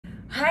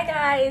Hi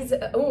guys!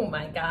 Oh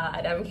my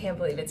god, I can't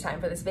believe it's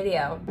time for this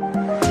video.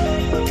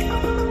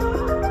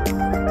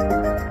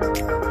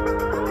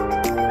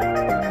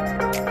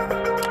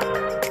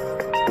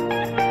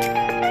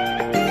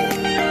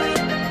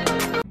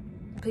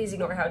 Please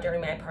ignore how dirty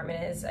my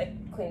apartment is. I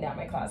cleaned out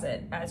my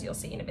closet, as you'll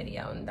see in a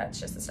video, and that's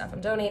just the stuff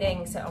I'm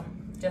donating, so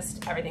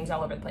just everything's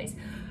all over the place.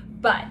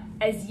 But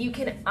as you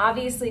can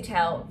obviously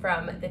tell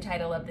from the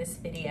title of this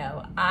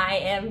video, I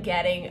am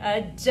getting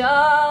a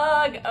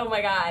dog. Oh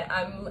my god,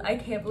 I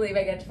can't believe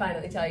I get to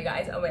finally tell you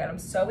guys. Oh my god, I'm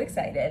so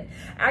excited.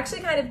 I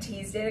actually kind of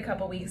teased it a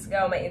couple weeks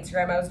ago on my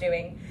Instagram. I was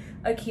doing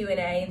a Q&A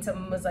and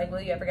someone was like,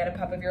 will you ever get a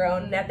pup of your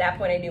own? And at that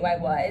point I knew I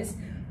was.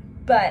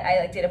 But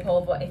I did a poll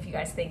of what if you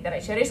guys think that I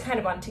should. I just kind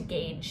of wanted to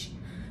gauge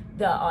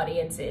the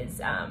audience's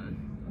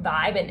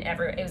vibe, and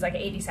it was like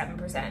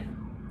 87%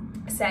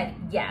 said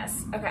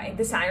yes. Okay,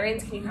 the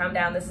sirens, can you calm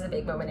down? This is a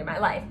big moment in my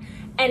life.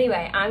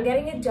 Anyway, I'm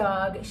getting a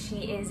dog.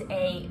 She is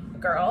a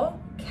girl,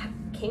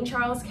 King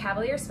Charles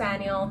Cavalier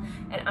Spaniel,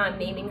 and I'm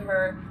naming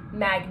her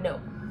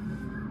Magnolia.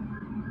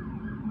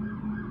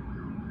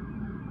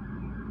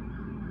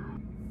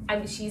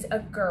 She's a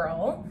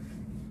girl,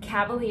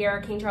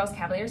 King Charles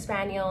Cavalier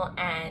Spaniel,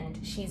 and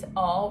she's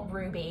all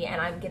ruby, and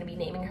I'm gonna be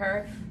naming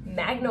her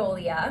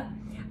Magnolia.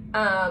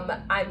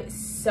 I'm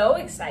so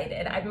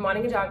excited. I've been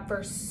wanting a dog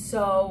for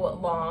so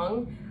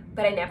long,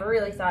 but I never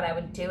really thought I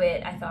would do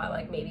it. I thought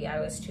like maybe I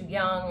was too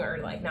young or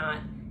like not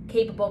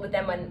capable, but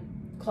then when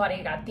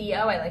Claudia got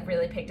Theo, I like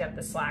really picked up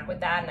the slack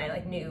with that,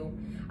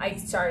 and I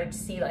started to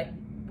see like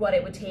what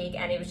it would take,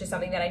 and it was just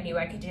something that I knew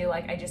I could do.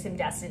 Like I just am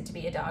destined to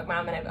be a dog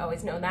mom, and I've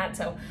always known that,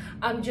 so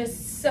I'm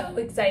just so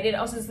excited.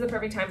 Also, this is the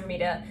perfect time for me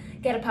to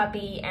get a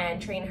puppy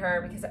and train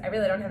her because I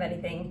really don't have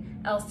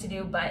anything else to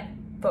do but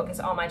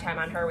focus all my time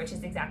on her, which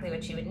is exactly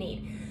what she would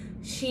need.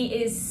 She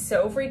is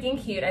so freaking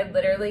cute. I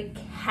literally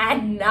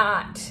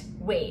cannot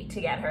wait to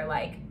get her.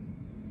 Like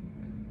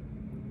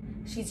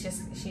she's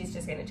just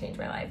gonna change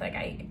my life. Like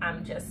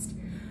I'm just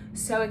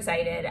so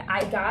excited.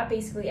 I got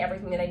basically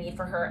everything that I need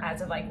for her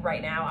as of like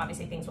right now.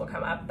 Obviously things will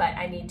come up, but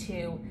I need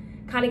to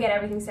kind of get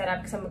everything set up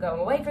because I'm going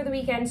away for the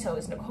weekend, so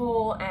is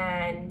Nicole,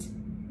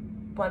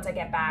 and once I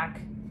get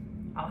back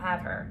I'll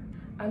have her.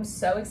 I'm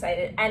so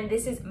excited, and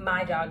this is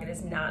my dog. It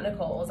is not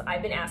Nicole's.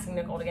 I've been asking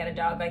Nicole to get a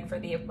dog, like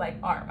for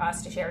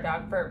us to share a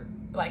dog for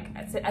like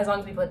as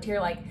long as we've lived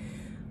here. Like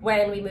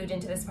when we moved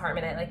into this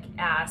apartment, I like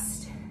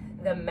asked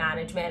the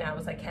management, I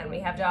was like, can we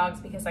have dogs?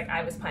 Because like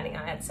I was planning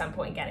on at some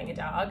point getting a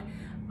dog.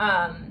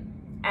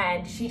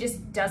 And she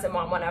just doesn't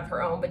want one of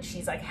her own, but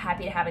she's like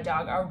happy to have a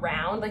dog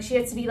around. Like she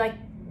gets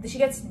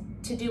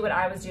to do what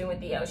I was doing with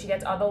Theo. She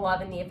gets all the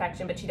love and the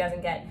affection, but she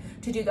doesn't get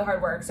to do the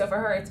hard work. So for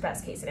her, it's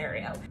best case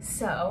scenario.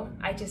 So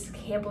I just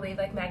can't believe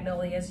like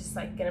Magnolia is just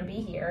like gonna be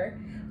here.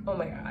 Oh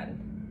my God.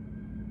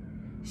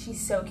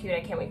 She's so cute. I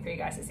can't wait for you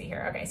guys to see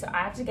her. Okay, so I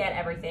have to get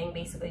everything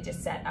basically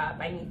just set up.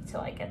 I need to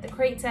like get the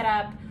crate set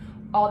up,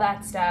 all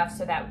that stuff,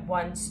 so that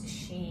once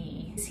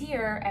she is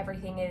here,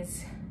 everything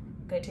is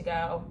good to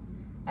go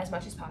as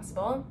much as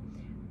possible.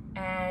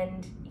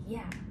 And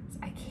yeah,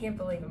 I can't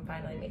believe I'm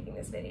finally making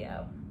this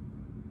video.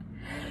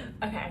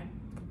 Okay,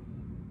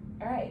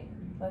 all right,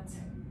 let's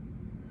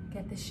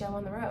get this show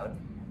on the road.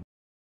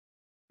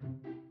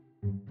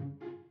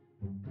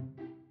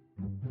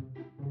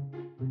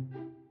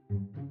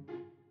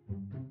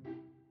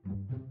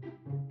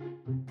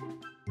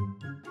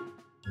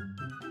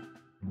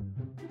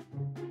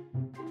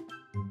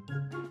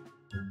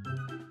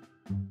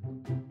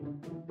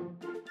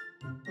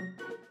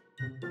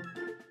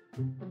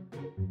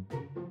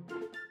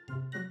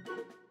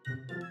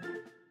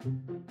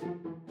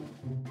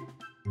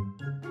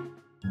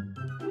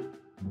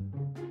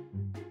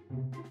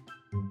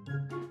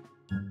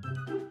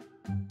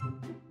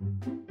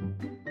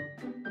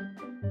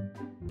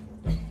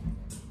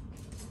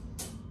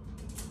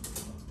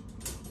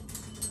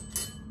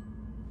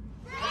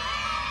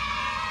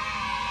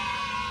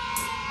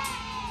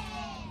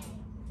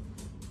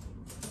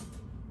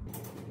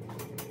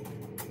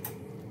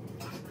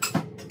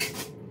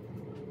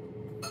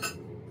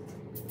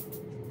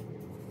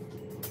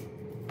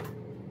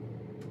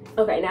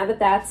 Okay, now that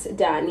that's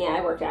done, yeah,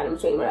 I worked out in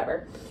between,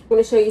 whatever. I'm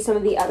going to show you some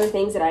of the other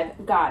things that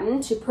I've gotten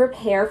to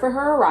prepare for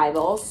her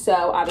arrival.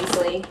 So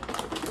obviously,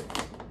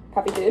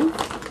 puppy food.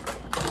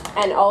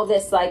 And all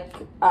this, like,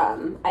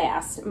 I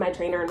asked my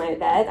trainer and my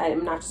vet.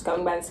 I'm not just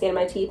going by the skin of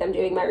my teeth. I'm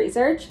doing my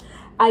research.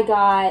 I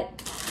got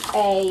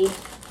a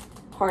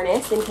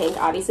harness in pink,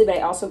 obviously, but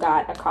I also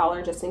got a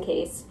collar just in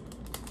case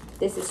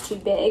this is too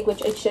big,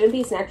 which it shouldn't be.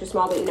 It's an extra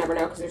small, but you never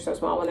know because they're so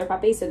small when they're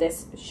puppies. So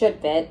this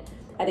should fit.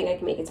 I think I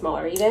can make it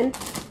smaller even.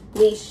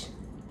 Leash,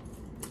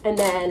 and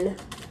then,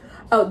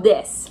 oh,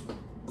 this.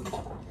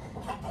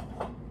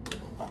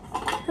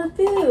 Her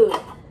food.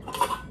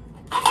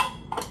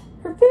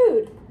 Her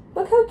food.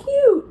 Look how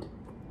cute.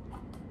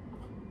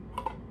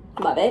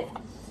 Love it.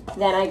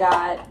 Then I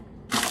got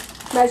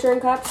measuring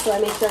cups, so I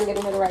make sure I'm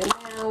giving her the right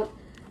amount.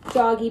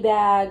 Doggy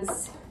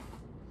bags.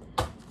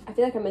 I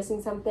feel like I'm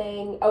missing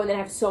something. Oh, and then I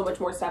have so much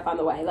more stuff on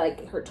the way,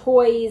 like her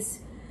toys,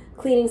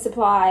 cleaning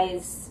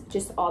supplies,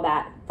 just all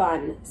that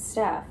fun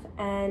stuff.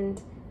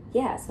 And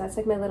yeah, so that's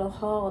like my little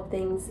haul of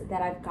things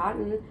that I've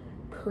gotten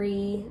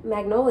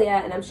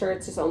pre-Magnolia, and I'm sure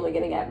it's just only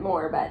gonna get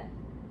more, but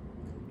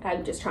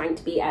I'm just trying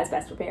to be as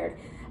best prepared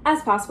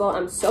as possible.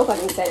 I'm so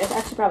fucking excited.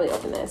 I should probably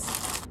open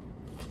this.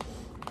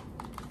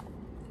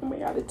 Oh my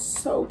god, it's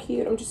so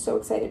cute. I'm just so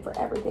excited for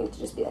everything to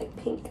just be like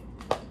pink.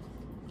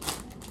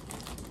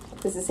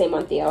 This is the same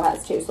one Theo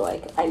has too, so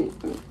like I'm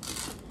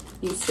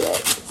used to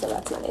it, so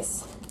that's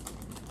nice.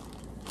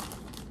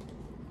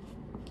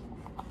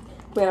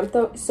 Man,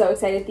 I'm so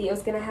excited.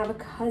 Theo's gonna have a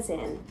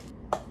cousin.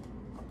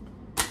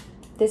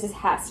 This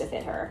has to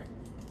fit her.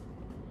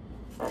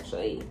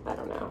 Actually, I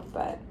don't know,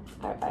 but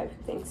I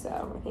think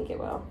so. I think it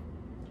will.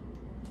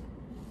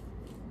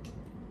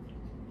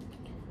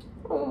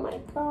 Oh my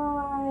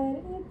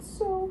god, it's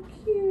so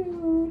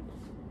cute.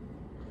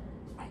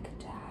 I could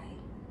die.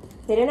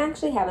 They didn't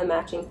actually have a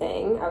matching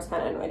thing. I was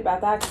kind of annoyed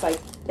about that because like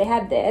they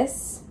had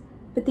this,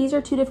 but these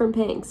are two different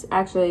pinks.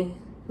 Actually,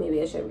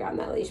 maybe I should have gotten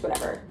that leash,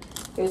 whatever.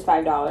 It was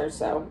 $5,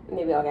 so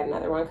maybe I'll get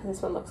another one because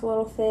this one looks a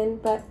little thin.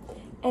 But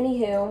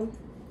anywho,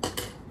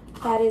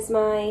 that is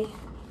my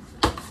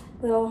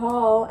little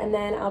haul, and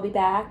then I'll be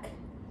back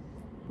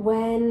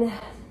when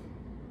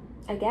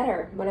I get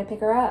her, when I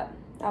pick her up.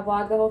 I'll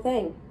vlog the whole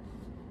thing.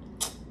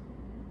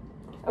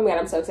 Oh my god,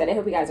 I'm so excited. I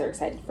hope you guys are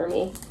excited for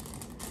me.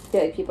 I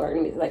feel like people are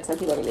gonna be like, some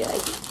people are gonna be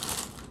like,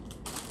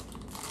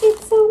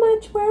 it's so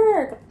much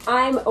work.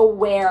 I'm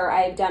aware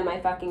I've done my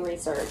fucking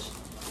research,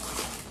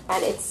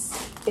 and it's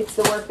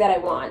the work that I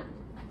want.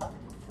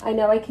 I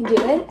know I can do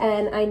it,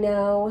 and I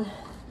know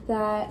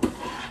that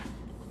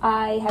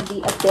I have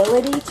the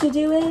ability to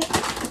do it,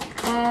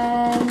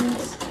 and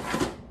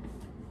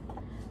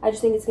I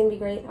just think it's gonna be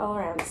great all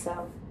around,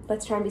 so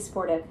let's try and be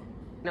supportive.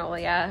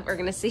 Magnolia, we're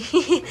gonna see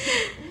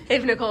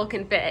if Nicole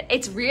can fit.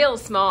 It's real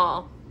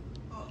small.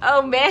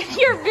 Oh man,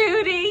 your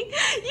booty.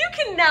 You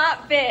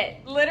cannot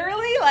fit,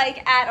 literally,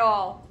 like, at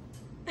all.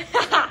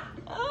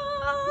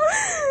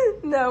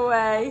 No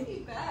way.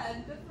 Comfy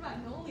bed. That's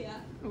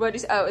Magnolia. What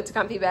is? Oh, it's a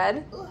comfy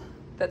bed. Ugh.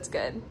 That's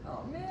good.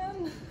 Oh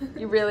man.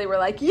 You really were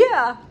like,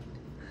 yeah.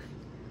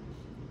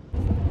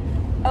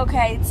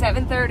 Okay, it's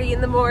 7:30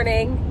 in the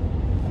morning,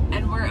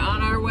 and we're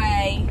on our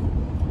way.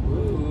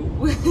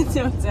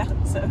 Don't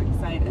sound so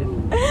excited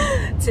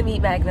to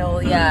meet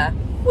Magnolia.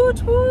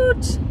 Woot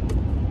woot.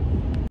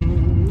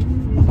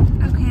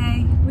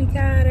 Okay, we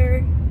got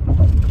her.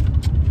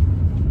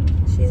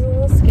 She's a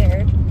little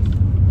scared,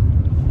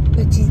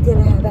 but she's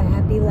gonna have a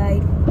happy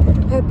life.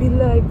 Happy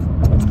life.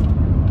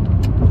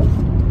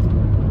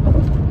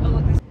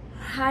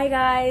 Hi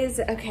guys.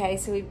 Okay,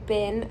 so we've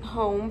been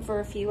home for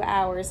a few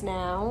hours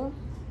now.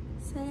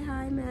 Say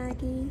hi,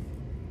 Maggie.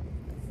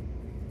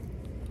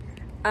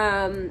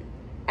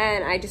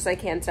 And I just like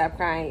can't stop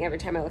crying. Every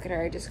time I look at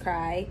her, I just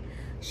cry.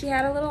 She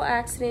had a little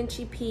accident.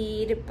 She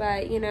peed,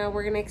 but you know,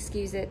 we're gonna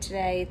excuse it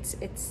today.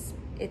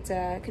 It's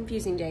a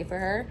confusing day for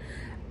her.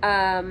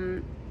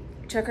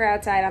 Took her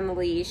outside on the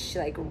leash. She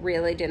like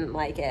really didn't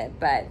like it,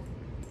 but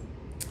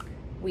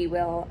we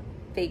will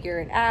figure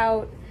it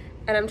out.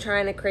 And I'm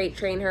trying to crate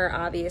train her,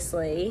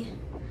 obviously,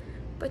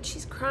 but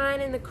she's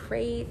crying in the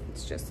crate.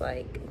 It's just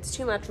like, it's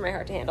too much for my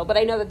heart to handle. But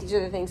I know that these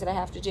are the things that I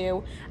have to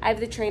do. I have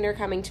the trainer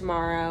coming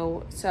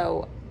tomorrow,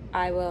 so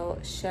I will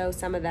show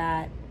some of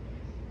that.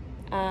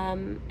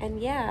 And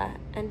yeah,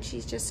 and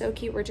she's just so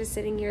cute. We're just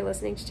sitting here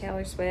listening to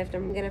Taylor Swift.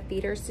 I'm gonna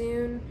feed her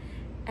soon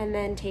and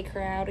then take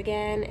her out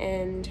again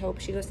and hope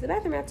she goes to the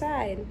bathroom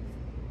outside.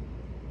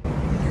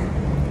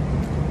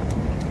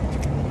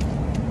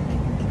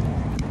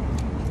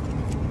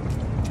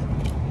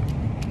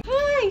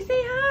 Hi,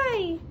 say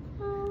hi.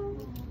 Oh,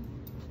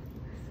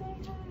 say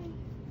hi.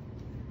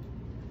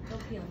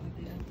 Don't pee on my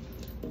Theo.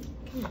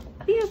 Come on.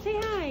 Theo, say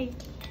hi.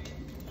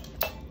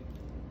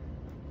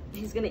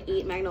 He's gonna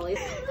eat Magnolia.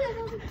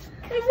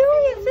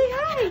 Magnolia, say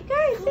hi.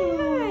 Guys, say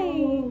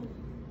hi.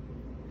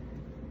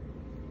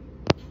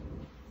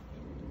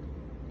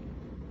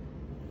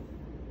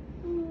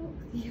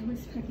 Theo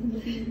is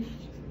fucking huge.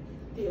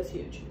 Theo's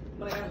huge.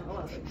 But I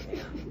got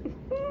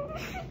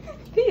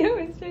Theo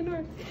is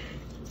ginormous.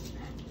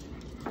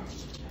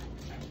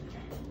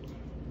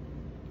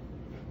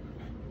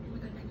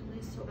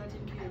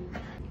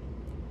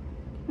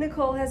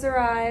 Nicole has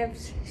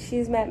arrived.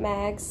 She's met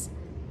Mags.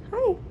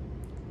 Hi.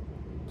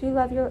 Do you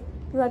love your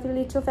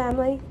little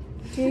family?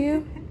 Do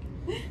you?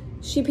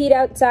 She peed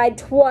outside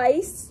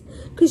twice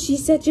because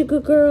she's such a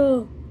good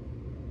girl.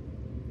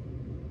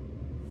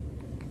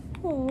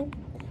 Oh,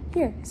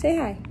 here, say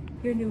hi.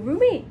 Your new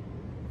roommate.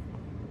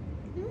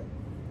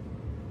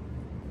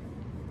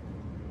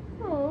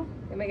 Oh,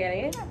 am I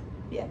getting it?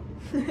 Yeah.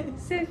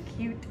 So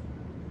cute.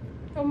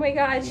 Oh my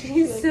God,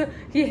 she's so,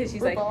 yeah,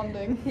 she's We're like,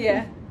 bonding.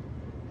 yeah.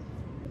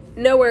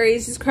 No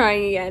worries, she's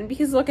crying again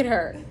because look at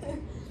her.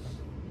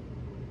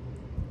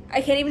 I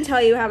can't even tell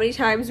you how many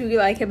times we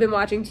like have been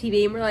watching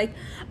TV and we're like,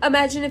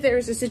 imagine if there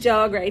was just a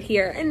dog right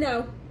here. And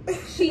no,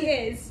 she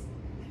is.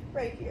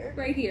 Right here.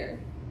 Right here.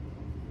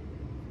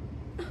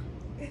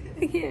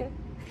 Yeah.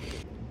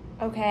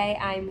 Okay,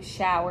 I'm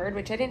showered,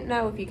 which I didn't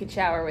know if you could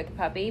shower with a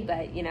puppy,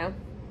 but you know,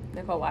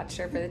 Nicole watched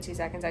her for the 2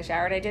 seconds I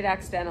showered. I did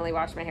accidentally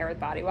wash my hair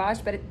with body wash,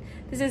 but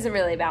this isn't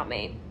really about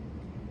me.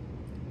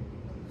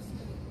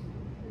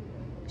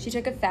 She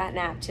took a fat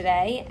nap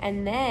today,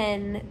 and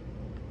then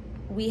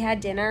we had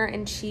dinner,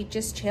 and she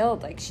just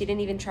chilled. Like, she didn't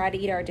even try to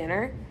eat our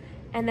dinner.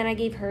 And then I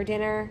gave her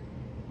dinner,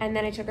 and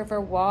then I took her for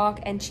a walk,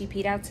 and she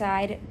peed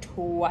outside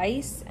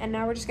twice, and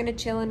now we're just gonna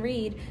chill and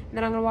read, and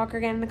then I'm gonna walk her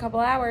again in a couple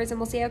hours, and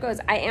we'll see how it goes.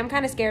 I am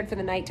kind of scared for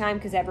the nighttime,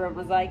 because everyone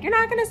was like, you're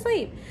not gonna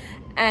sleep.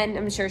 And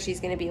I'm sure she's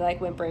gonna be,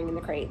 like, whimpering in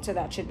the crate, so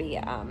that should be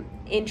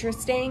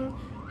interesting.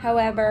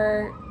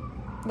 However,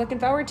 looking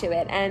forward to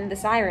it, and the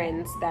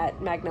sirens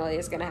that Magnolia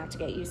is gonna have to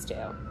get used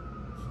to.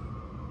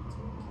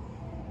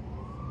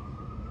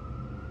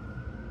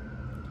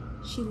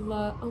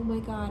 Oh my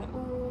God,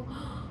 oh.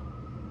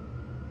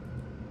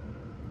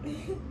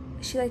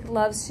 She like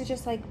loves to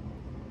just like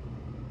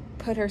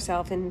put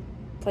herself in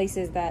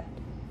places that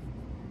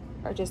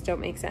are just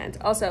don't make sense.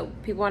 Also,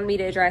 people wanted me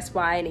to address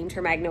why I named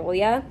her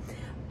Magnolia.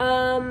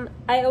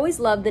 I always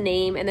loved the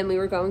name, and then we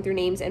were going through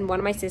names, and one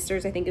of my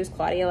sisters, I think it was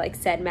Claudia, like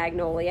said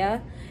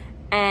Magnolia,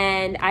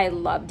 and I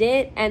loved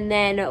it. And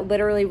then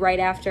literally right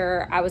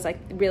after I was like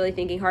really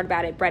thinking hard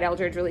about it, Brett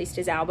Eldredge released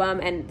his album,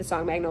 and the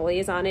song Magnolia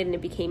is on it, and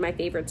it became my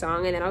favorite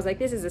song. And then I was like,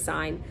 this is a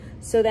sign.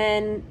 So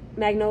then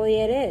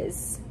Magnolia it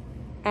is.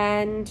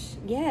 And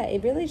yeah,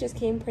 it really just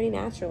came pretty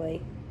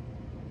naturally.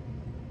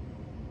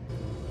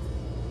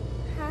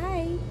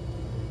 Hi.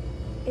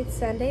 It's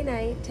Sunday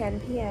night, 10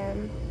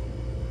 p.m.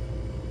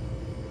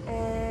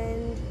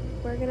 And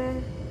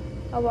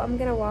I'm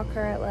gonna walk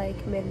her at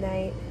like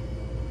midnight,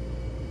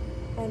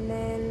 and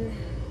then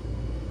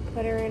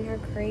put her in her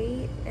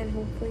crate, and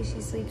hopefully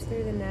she sleeps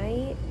through the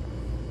night.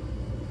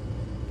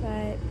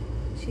 But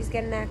she's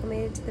getting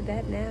acclimated to the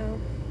bed now.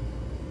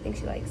 I think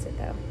she likes it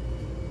though.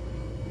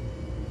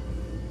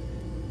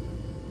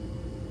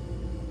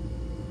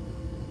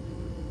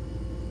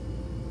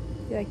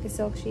 You like the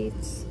silk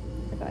sheets?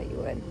 I thought you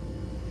would.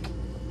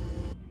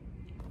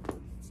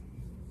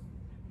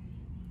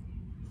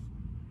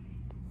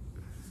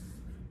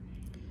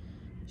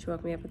 She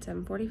woke me up at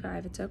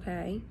 7:45. It's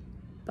okay,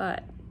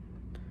 but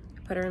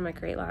I put her in my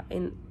crate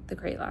in the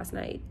crate last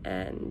night,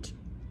 and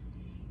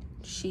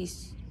she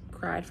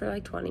cried for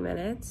like 20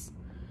 minutes,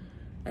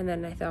 and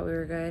then I thought we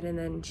were good, and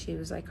then she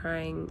was like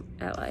crying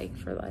at like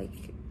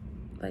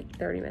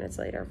 30 minutes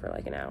later for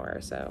like an hour.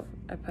 So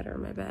I put her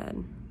in my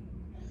bed.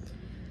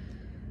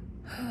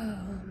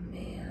 Oh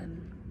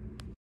man.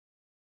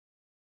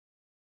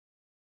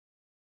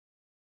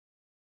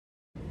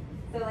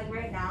 So like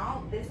right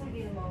now, this would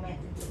be the moment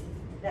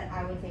that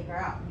I would take her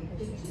out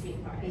because she's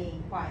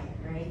being quiet,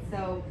 right?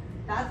 So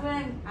that's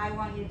what I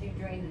want you to do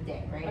during the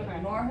day, right? Okay.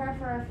 Ignore her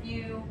for a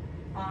few,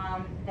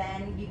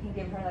 then you can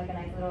give her like a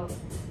nice little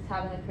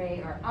tap in the crate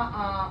or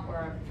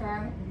or a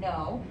firm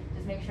no.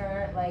 Just make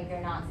sure like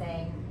you're not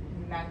saying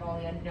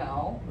Magnolia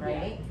no,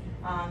 right?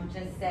 Yeah.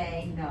 Just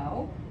say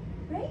no,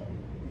 right?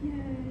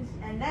 Yes.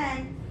 And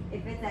then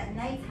if it's at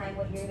nighttime,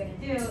 what you're gonna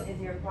do is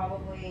you're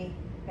probably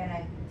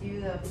gonna do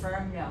the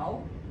firm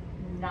no,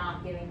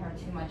 not giving her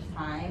too much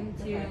time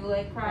to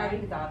like cry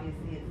because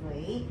obviously it's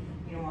late.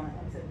 You don't want to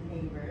upset the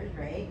neighbors,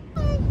 right?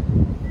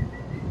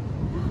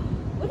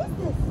 What is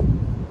this?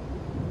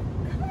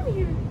 Come over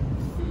here.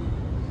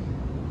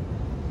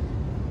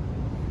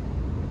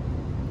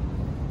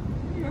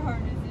 Your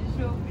harness is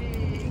so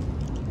big.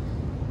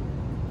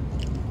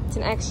 It's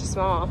an extra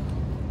small.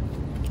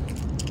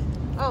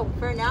 Oh,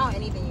 for now,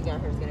 anything you get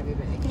her is gonna be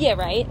big. Yeah,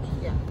 right?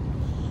 Yeah.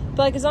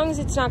 But like as long as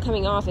it's not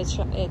coming off, it's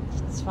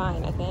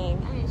fine, I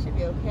think. I mean, it should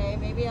be okay.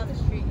 Maybe on the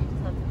street you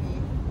just have to be.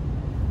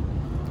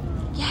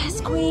 Yes,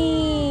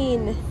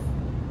 queen!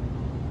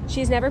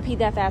 She's never peed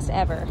that fast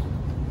ever.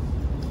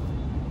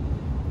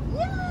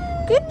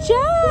 Yes! Good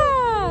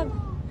job!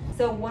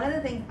 So one of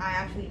the things I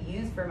actually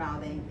use for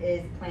mouthing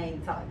is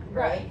playing tug,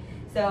 right?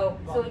 So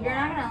you're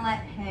not gonna let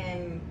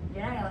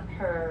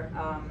her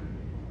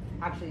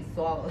actually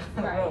swallow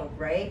the rope,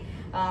 right?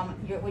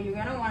 What you're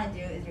gonna want to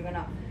do is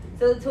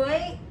so the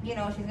toy, you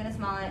know, she's gonna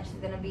smell it, she's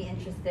gonna be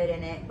interested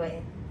in it, but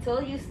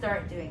until you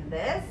start doing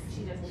this,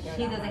 she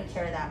doesn't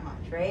care that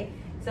much, right?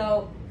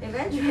 So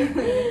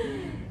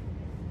eventually,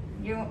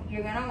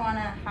 you're gonna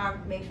wanna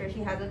make sure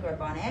she has a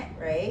grip on it,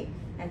 right?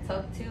 And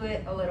tuck to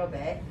it a little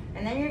bit,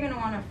 and then you're gonna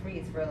wanna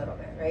freeze for a little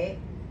bit, right?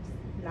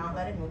 Not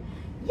let it move.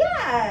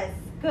 Yes,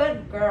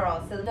 good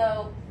girl.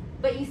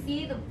 But you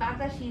see, the fact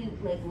that she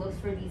like looks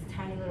for these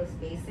tiny little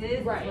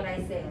spaces, right, is what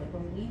I say. Like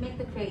when we make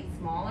the crate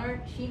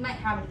smaller, she might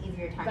have an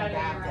easier time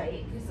adapting.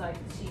 Right, because like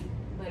she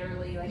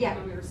literally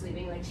when we were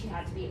sleeping, like she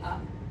had to be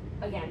up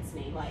against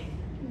me, like.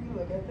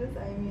 Look at this.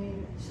 I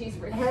mean, she's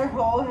really her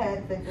whole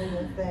head fits in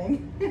this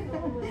thing.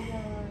 Oh my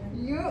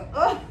god.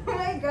 Oh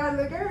my god,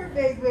 look at her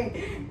face.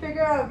 Wait, pick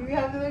her up. You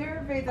have to look at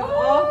her face. It's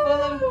all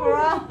full of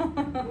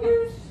crumbs.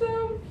 You're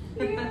so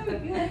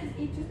cute.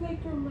 You just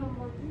make her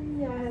mama.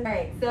 Yes.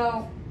 Alright,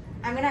 so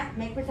I'm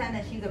gonna pretend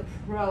that she's a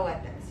pro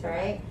at this,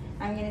 right?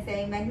 I'm gonna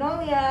say,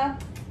 Magnolia,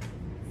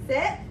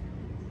 sit.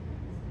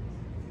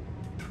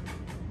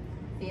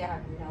 See, I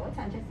have no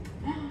attention.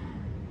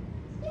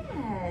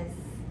 Yes.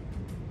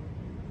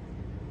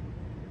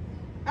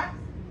 Ah,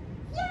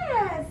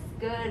 yes.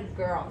 Good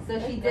girl. So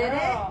she did it,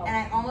 and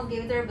I almost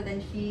gave it to her, but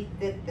then she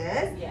did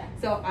this. Yeah.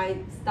 So I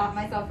stopped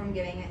myself from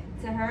giving it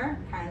to her.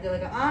 Kind of did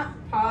like a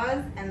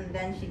pause, and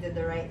then she did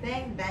the right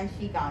thing. Then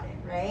she got it,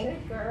 right?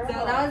 Good girl.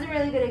 So that was a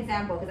really good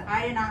example because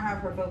I did not have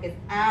her focus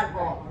at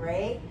all,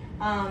 right?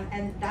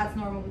 And that's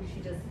normal because she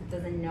just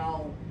doesn't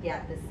know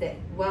yet to sit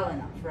well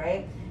enough,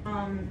 right?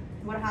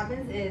 What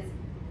happens is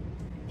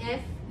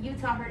if you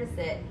tell her to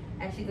sit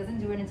and she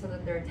doesn't do it until the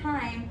third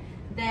time,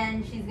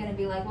 then she's gonna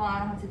be like, well, I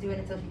don't have to do it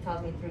until she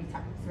tells me 3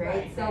 times,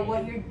 right? So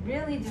what you're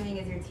really doing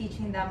is you're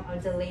teaching them a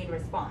delayed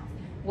response.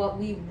 What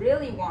we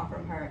really want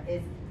from her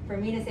is for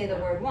me to say the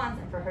word once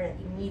and for her to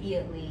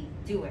immediately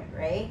do it,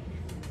 right?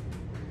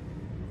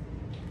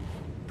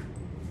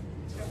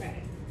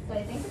 Okay. So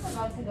I think it's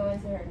about to go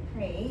into her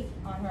crate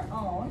on her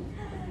own.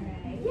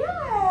 Okay.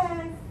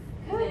 Yes!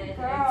 Good And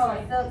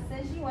girl. So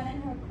since she went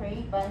in her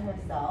crate by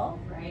herself,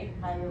 Right.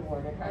 I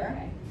rewarded her.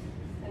 Okay.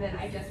 And then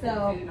I just put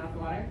So- the food, not the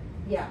water.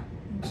 Yeah.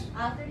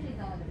 After she's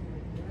done with the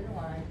food, give her the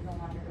water. I just don't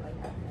want her to like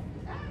have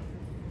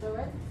to throw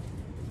it.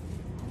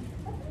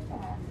 What is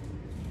that?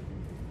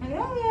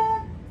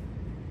 Magnolia,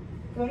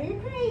 go to your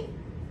crate.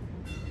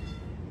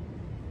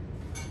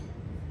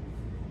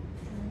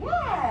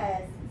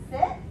 Yes.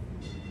 Sit.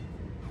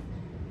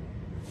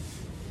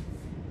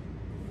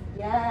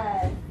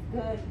 Yes.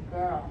 Good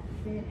girl.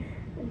 You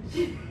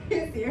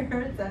see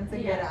her attempt to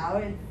get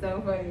out? It's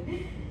so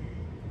funny.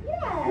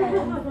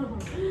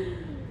 Yes.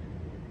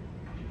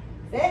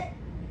 Sit.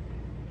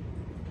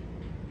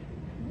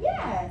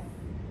 Yes.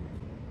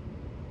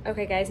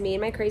 Okay guys, me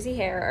and my crazy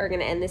hair are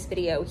gonna end this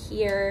video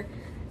here.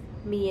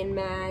 Me and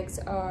Mags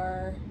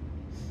are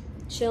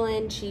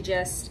chilling. She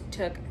just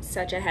took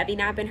such a heavy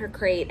nap in her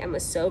crate and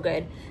was so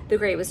good. The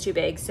crate was too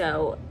big,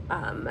 so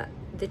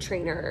the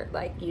trainer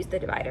like used the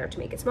divider to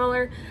make it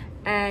smaller,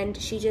 and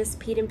she just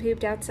peed and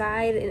pooped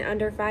outside in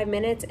under 5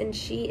 minutes, and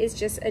she is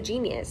just a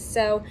genius.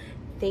 So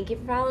thank you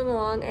for following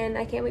along, and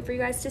I can't wait for you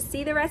guys to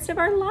see the rest of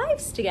our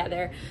lives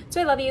together.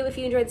 So I love you. If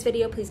you enjoyed this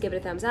video, please give it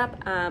a thumbs up.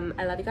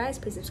 I love you guys.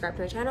 Please subscribe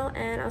to my channel,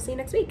 and I'll see you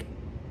next week.